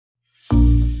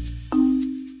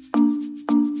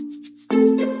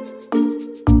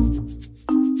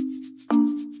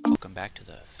back to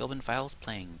the Philbin Files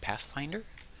playing Pathfinder.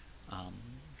 I'm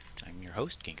your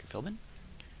host, Ganker Philbin.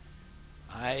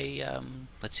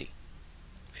 Let's see.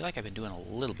 I feel like I've been doing a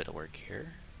little bit of work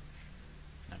here.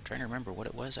 I'm trying to remember what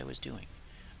it was I was doing.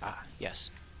 Ah,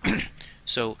 yes.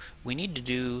 So we need to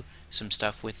do some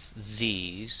stuff with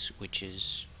these, which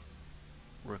is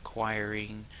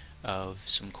requiring of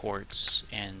some quartz,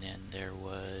 and then there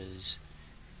was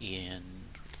in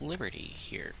Liberty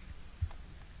here.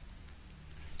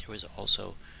 There was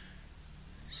also,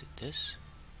 is it this?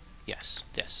 Yes,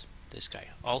 this guy.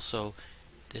 Also,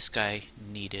 this guy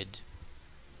needed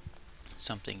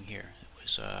something here. It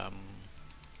was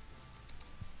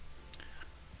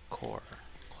core,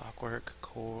 clockwork,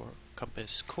 core,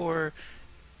 compass, core,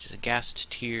 which is a gassed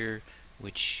tier,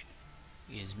 which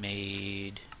is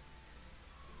made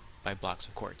by blocks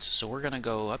of quartz. So we're going to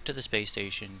go up to the space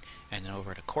station and then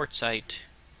over to Quartzite.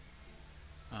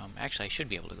 Actually, I should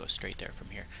be able to go straight there from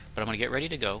here. But I'm going to get ready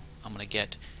to go. I'm going to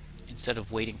get, instead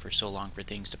of waiting for so long for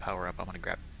things to power up, I'm going to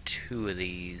grab 2 of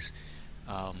these.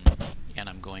 And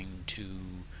I'm going to,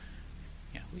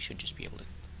 yeah, we should just be able to,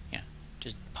 yeah,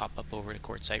 just pop up over to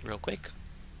Quartzite real quick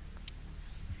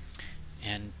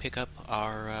and pick up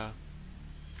our,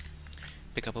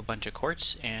 pick up a bunch of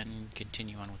quartz and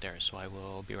continue on with there. So I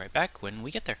will be right back when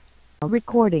we get there.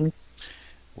 Recording.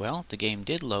 Well, the game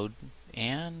did load,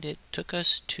 and it took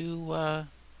us to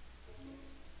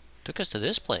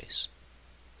this place.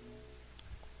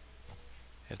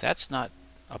 If that's not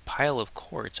a pile of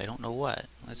quartz, I don't know what.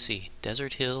 Let's see.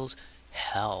 Desert hills,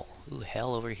 hell. Ooh,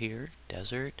 hell over here.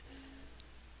 Desert.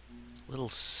 Little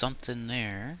something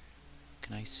there.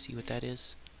 Can I see what that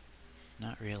is?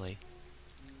 Not really.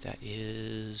 That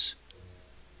is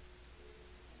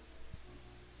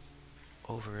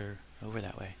over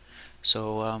that way.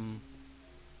 So,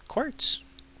 quartz.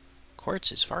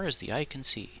 Quartz as far as the eye can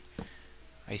see.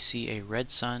 I see a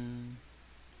red sun.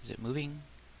 Is it moving?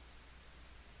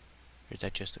 Or is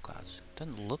that just the clouds?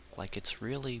 Doesn't look like it's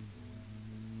really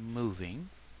moving.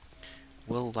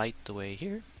 We'll light the way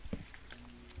here.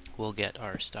 We'll get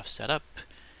our stuff set up.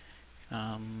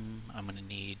 I'm gonna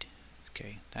need,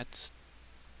 okay, that's,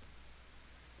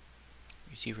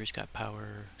 receiver's got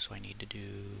power, so I need to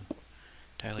do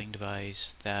dialing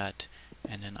device, that,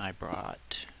 and then I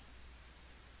brought,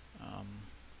 I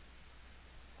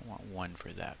want 1 for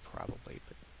that probably,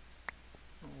 but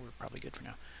we're probably good for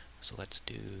now. So let's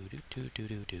do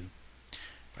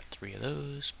Got 3 of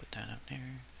those, put that up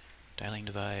there. Dialing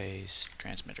device,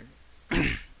 transmitter.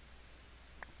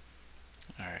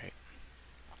 Alright.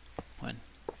 1,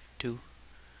 2.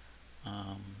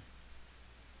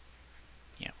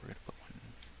 Yeah, we're gonna put 1.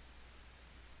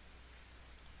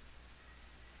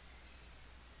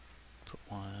 Put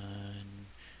 1.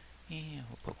 Yeah,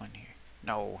 we'll put 1 here.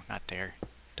 No, not there.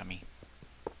 Dummy.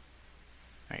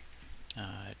 Alright.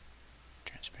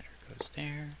 Transmitter goes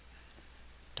there.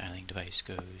 Dialing device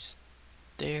goes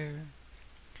there.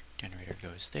 Generator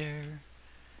goes there.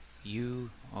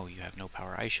 Oh, you have no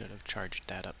power. I should have charged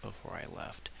that up before I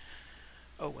left.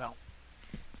 Oh well.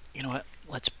 You know what?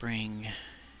 Let's bring...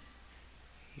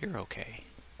 You're okay.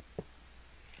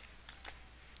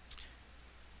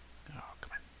 Oh,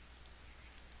 come on.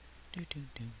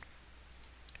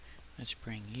 Let's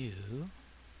bring you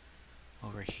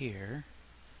over here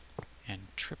and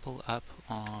triple up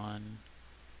on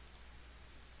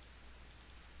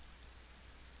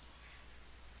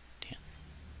 10.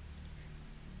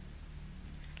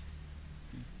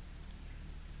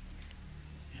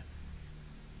 Yeah.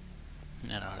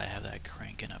 That ought to have that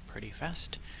cranking up pretty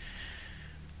fast.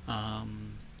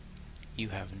 You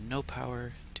have no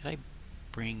power. Did I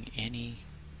bring any?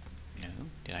 No.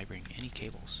 Did I bring any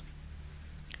cables?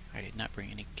 I did not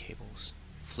bring any cables.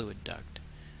 Fluid duct.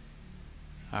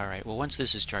 Alright, well once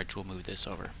this is charged, we'll move this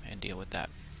over and deal with that.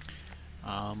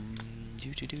 Have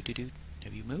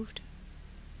you moved?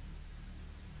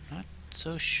 Not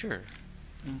so sure.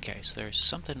 Okay, so there's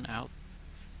something out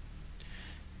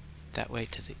that way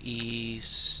to the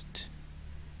east.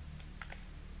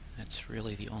 That's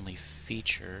really the only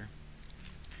feature.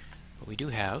 But we do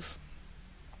have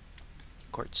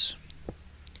quartz.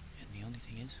 And the only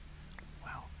thing is,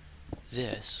 wow,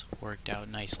 this worked out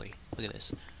nicely. Look at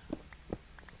this.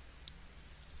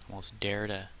 Almost dare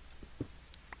to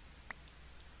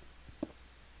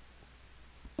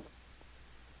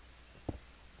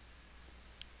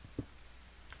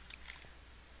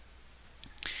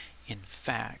in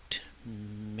fact,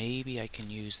 maybe I can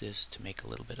use this to make a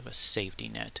little bit of a safety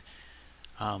net.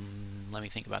 Let me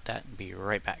think about that and be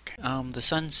right back. The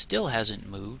sun still hasn't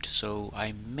moved, so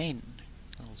I may...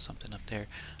 A little something up there.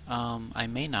 I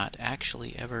may not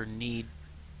actually ever need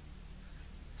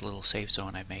the little safe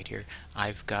zone I made here.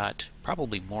 I've got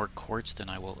probably more quartz than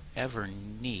I will ever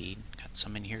need. Got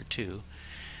some in here too.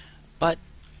 But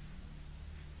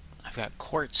I've got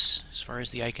quartz as far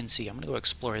as the eye can see. I'm going to go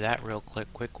explore that real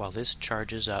quick while this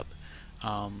charges up.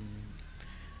 But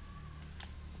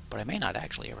I may not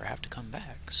actually ever have to come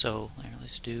back. So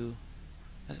let's do...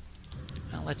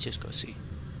 Well, let's just go see.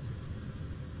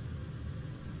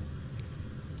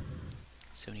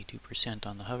 72%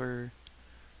 on the hover.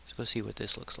 Let's go see what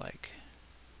this looks like.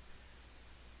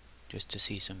 Just to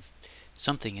see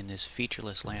something in this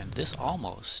featureless land. This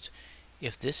almost,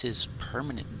 if this is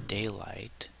permanent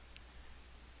daylight,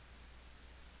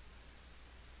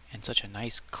 and such a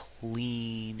nice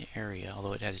clean area,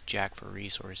 although it has jack for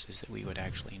resources that we would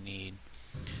actually need,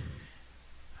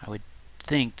 I would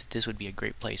think that this would be a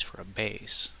great place for a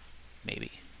base.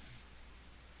 Maybe.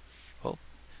 Oh,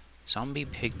 zombie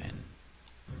pigmen.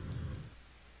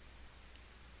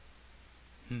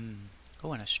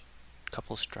 Oh, and a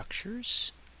couple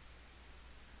structures.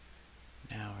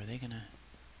 Now, are they gonna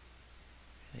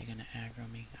aggro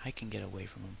me? I can get away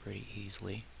from them pretty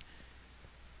easily.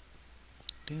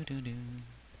 I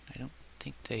don't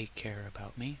think they care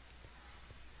about me.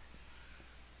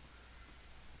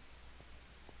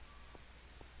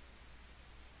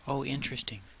 Oh,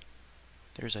 interesting.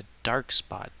 There's a dark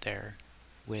spot there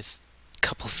with a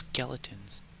couple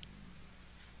skeletons.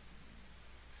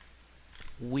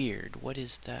 Weird. What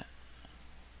is that?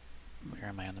 Where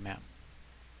am I on the map?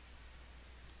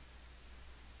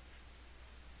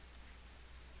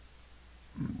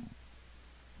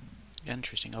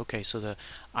 Interesting. Okay, so the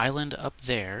island up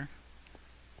there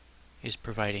is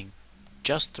providing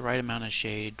just the right amount of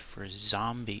shade for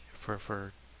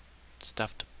for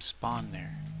stuff to spawn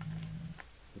there.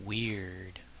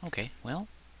 Weird. Okay, well,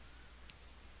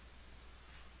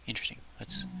 interesting.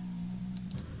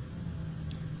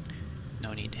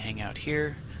 No need to hang out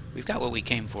here. We've got what we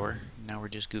came for. Now we're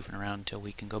just goofing around until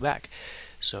we can go back.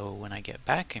 So when I get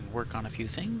back and work on a few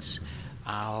things,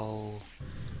 I'll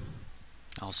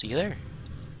see you there.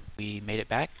 We made it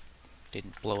back.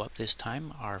 Didn't blow up this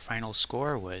time. Our final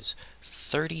score was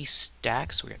 30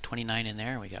 stacks. We got 29 in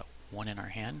there. We got 1 in our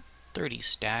hand. 30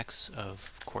 stacks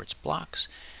of quartz blocks.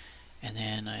 And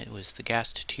then it was the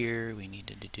gassed tier. We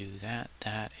needed to do that,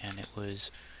 and it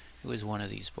was one of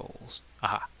these bowls.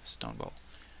 Aha, stone bowl.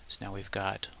 So now we've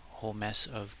got a whole mess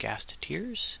of gassed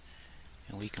tiers,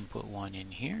 and we can put one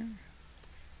in here.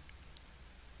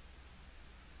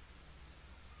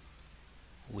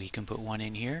 We can put one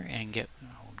in here and get...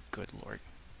 Oh, good lord.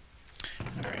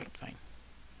 Alright, fine.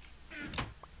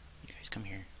 You guys come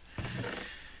here.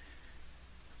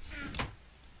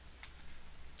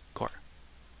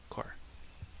 Core.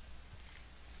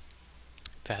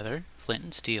 Feather, flint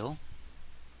and steel.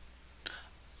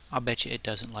 I'll bet you it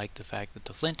doesn't like the fact that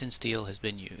the flint and steel has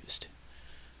been used.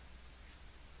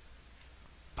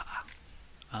 Bah.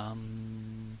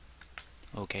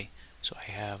 Okay, so I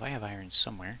have iron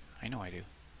somewhere. I know I do.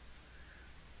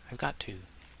 I've got 2.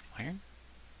 Iron?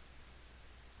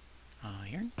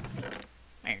 Iron.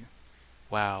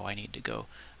 Wow, I need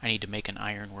to make an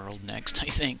iron world next, I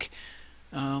think.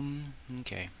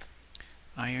 Okay.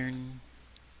 Iron.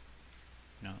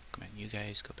 No, come on, you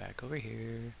guys go back over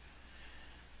here.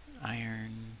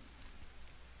 Iron.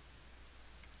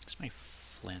 Where's my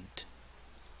flint?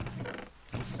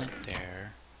 No flint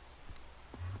there.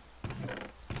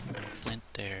 No flint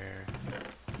there.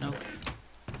 No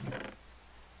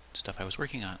stuff I was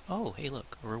working on. Oh, hey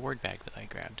look, a reward bag that I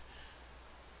grabbed.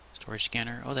 Storage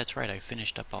scanner. Oh, that's right, I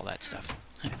finished up all that stuff.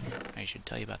 I should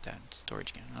tell you about that. Storage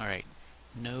scanner. Alright.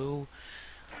 No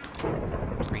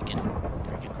freaking.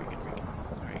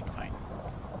 Alright, fine.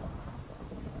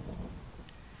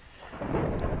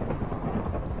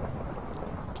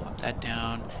 Plop that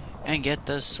down and get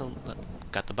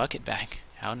got the bucket back.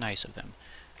 How nice of them.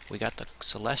 We got the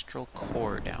celestial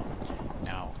core down.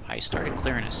 Now, I started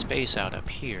clearing a space out up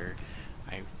here.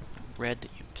 I read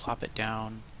that you plop it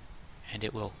down and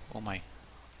it will... Oh my...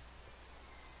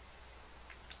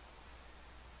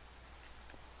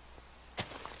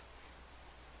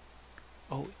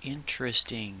 Oh,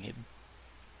 interesting.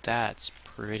 That's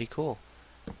pretty cool.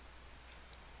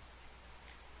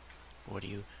 What do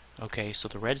you... Okay, so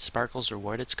the red sparkles are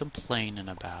what it's complaining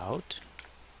about.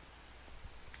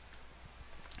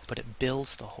 But it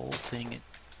builds the whole thing.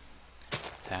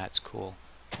 That's cool.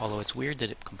 Although it's weird that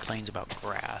it complains about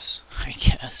grass, I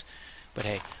guess. But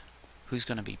hey, who's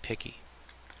going to be picky?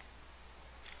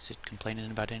 Is it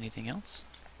complaining about anything else?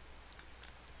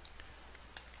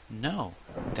 No,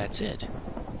 that's it.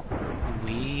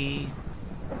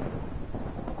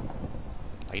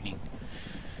 Lightning.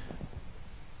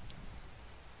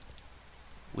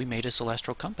 we made a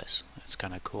celestial compass. That's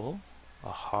kind of cool.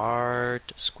 A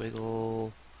heart, a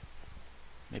squiggle,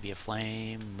 maybe a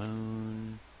flame,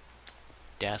 moon,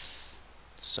 death,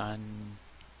 sun.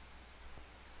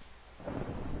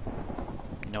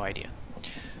 No idea.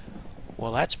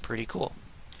 Well, that's pretty cool.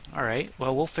 Alright,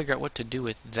 well, we'll figure out what to do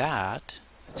with that.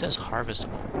 It says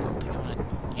harvestable. I don't think I'm going to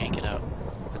yank it out.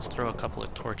 Let's throw a couple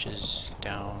of torches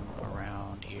down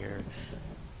around here.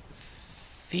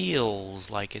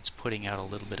 Feels like it's putting out a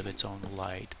little bit of its own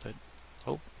light, but...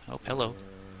 Oh, hello.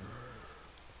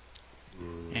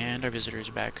 And our visitors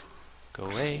are back. Go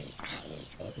away.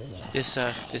 This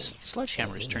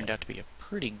sledgehammer has turned out to be a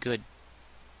pretty good...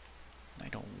 I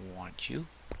don't want you.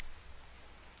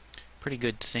 Pretty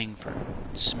good thing for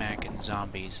smacking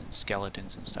zombies and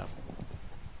skeletons and stuff.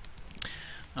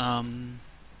 Well,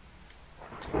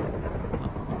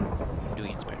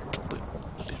 doing it's better.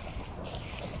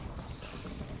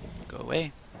 Go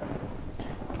away.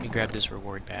 Let me grab this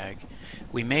reward bag.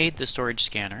 We made the storage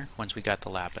scanner once we got the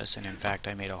lapis, and in fact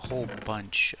I made a whole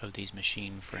bunch of these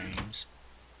machine frames.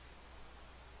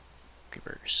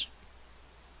 Creepers.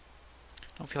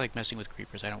 I don't feel like messing with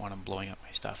creepers. I don't want them blowing up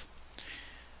my stuff.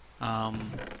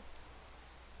 And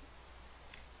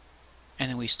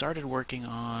then we started working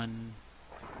on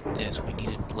this. We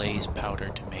needed blaze powder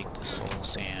to make the soul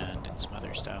sand and some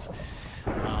other stuff.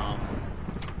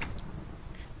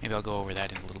 Maybe I'll go over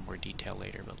that in a little more detail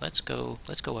later. But let's go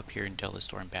up here until the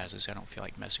storm passes. I don't feel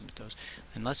like messing with those.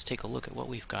 And let's take a look at what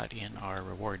we've got in our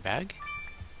reward bag.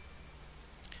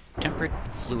 Tempered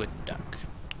fluid duct.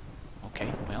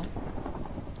 Okay, well,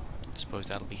 I suppose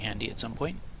that'll be handy at some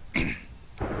point.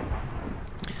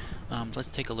 Let's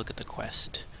take a look at the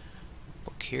quest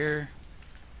book here.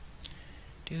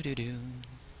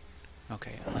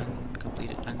 Okay,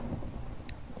 uncompleted.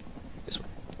 This one.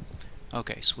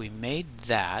 Okay, so we made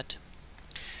that.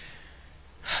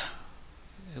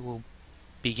 It will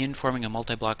begin forming a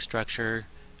multi-block structure.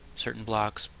 Certain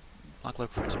blocks. Block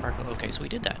look for sparkle. Okay, so we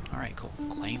did that. Alright, cool.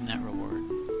 Claim that reward.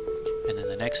 And then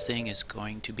the next thing is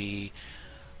going to be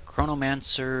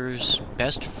Chronomancer's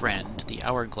best friend, the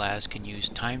hourglass, can use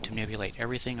time to manipulate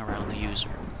everything around the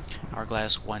user.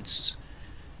 Hourglass, once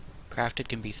crafted,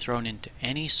 can be thrown into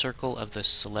any circle of the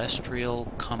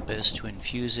celestial compass to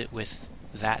infuse it with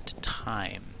that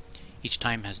time. Each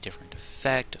time has different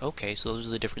effect. Okay, so those are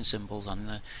the different symbols on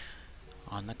the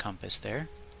compass there.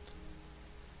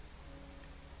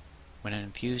 When an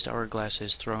infused hourglass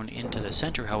is thrown into the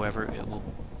center, however, it will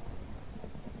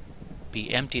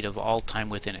be emptied of all time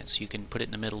within it, so you can put it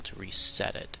in the middle to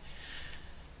reset it.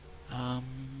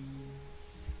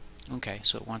 Okay,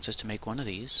 so it wants us to make one of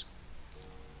these.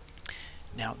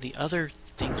 Now, the other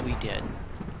things we did,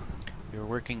 we were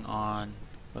working on...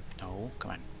 no,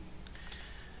 come on.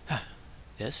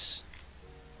 This,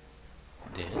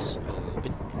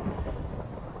 open.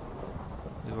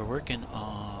 We were working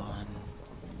on...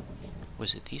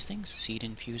 was it these things? Seed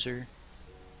infuser?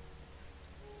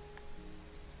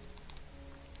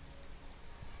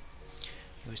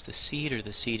 It was the seed or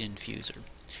the seed infuser.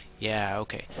 Yeah,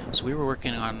 okay. So we were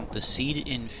working on the seed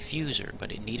infuser,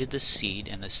 but it needed the seed,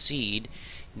 and the seed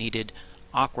needed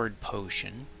awkward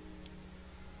potion,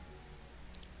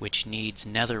 which needs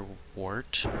nether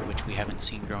wart, which we haven't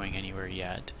seen growing anywhere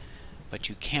yet. But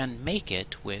you can make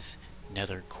it with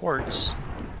nether quartz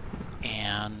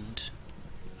and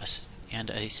a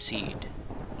seed.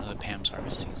 One of the Pam's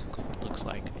harvest seeds looks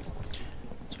like.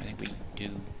 So I think we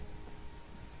do...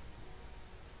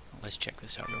 Let's check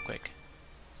this out real quick.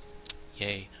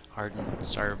 Yay, hardened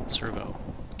servo.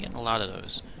 Getting a lot of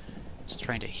those. It's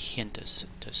trying to hint us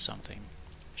to something.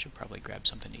 I should probably grab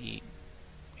something to eat.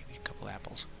 Maybe a couple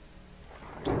apples.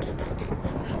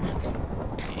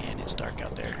 And it's dark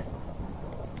out there.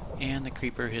 And the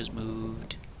creeper has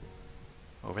moved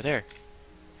over there.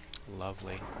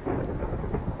 Lovely.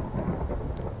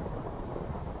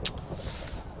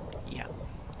 Yeah.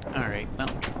 Alright,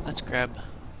 well, let's grab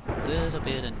a little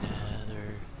bit of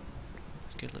nether.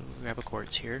 Let's grab a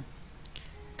quartz here,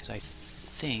 because I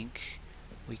think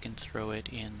we can throw it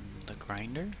in the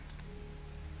grinder.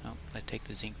 Oh, let's take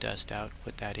the zinc dust out,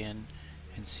 put that in,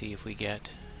 and see if we get...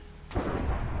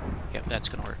 Yep, that's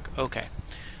going to work. Okay,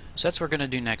 so that's what we're going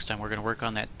to do next time. We're going to work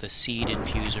on the seed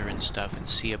infuser and stuff, and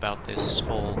see about this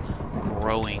whole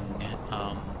growing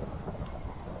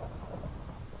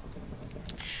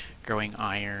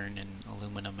iron and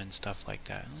aluminum and stuff like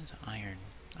that. Iron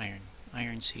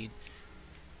seed.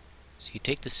 So you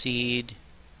take the seed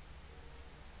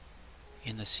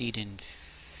in the seed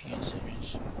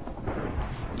infusers.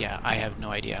 yeah, I have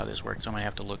no idea how this works. I'm going to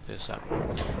have to look this up.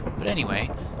 But anyway,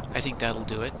 I think that'll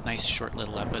do it. Nice short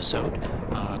little episode.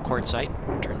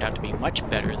 Quartzite turned out to be much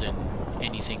better than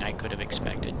anything I could have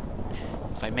expected.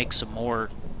 If I make some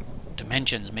more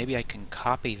dimensions, maybe I can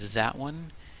copy that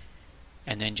one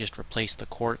and then just replace the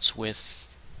quartz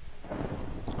with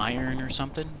iron or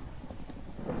something.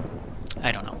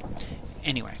 I don't know.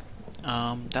 Anyway,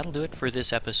 that'll do it for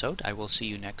this episode. I will see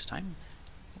you next time.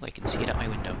 Well, I can see it out my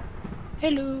window.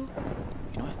 Hello!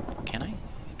 You know what? Can I?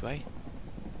 Do I?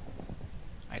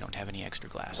 I don't have any extra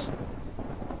glass.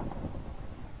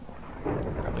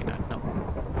 Probably not. No.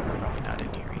 Probably not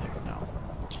in here either. No.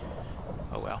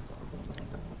 Oh well.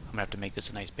 I'm gonna have to make this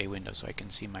a nice bay window so I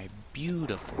can see my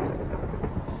beautiful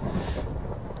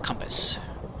compass.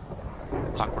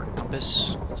 Clockwork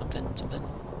compass. Something.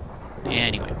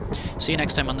 Anyway. See you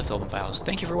next time on the Film Files.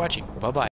 Thank you for watching. Bye-bye.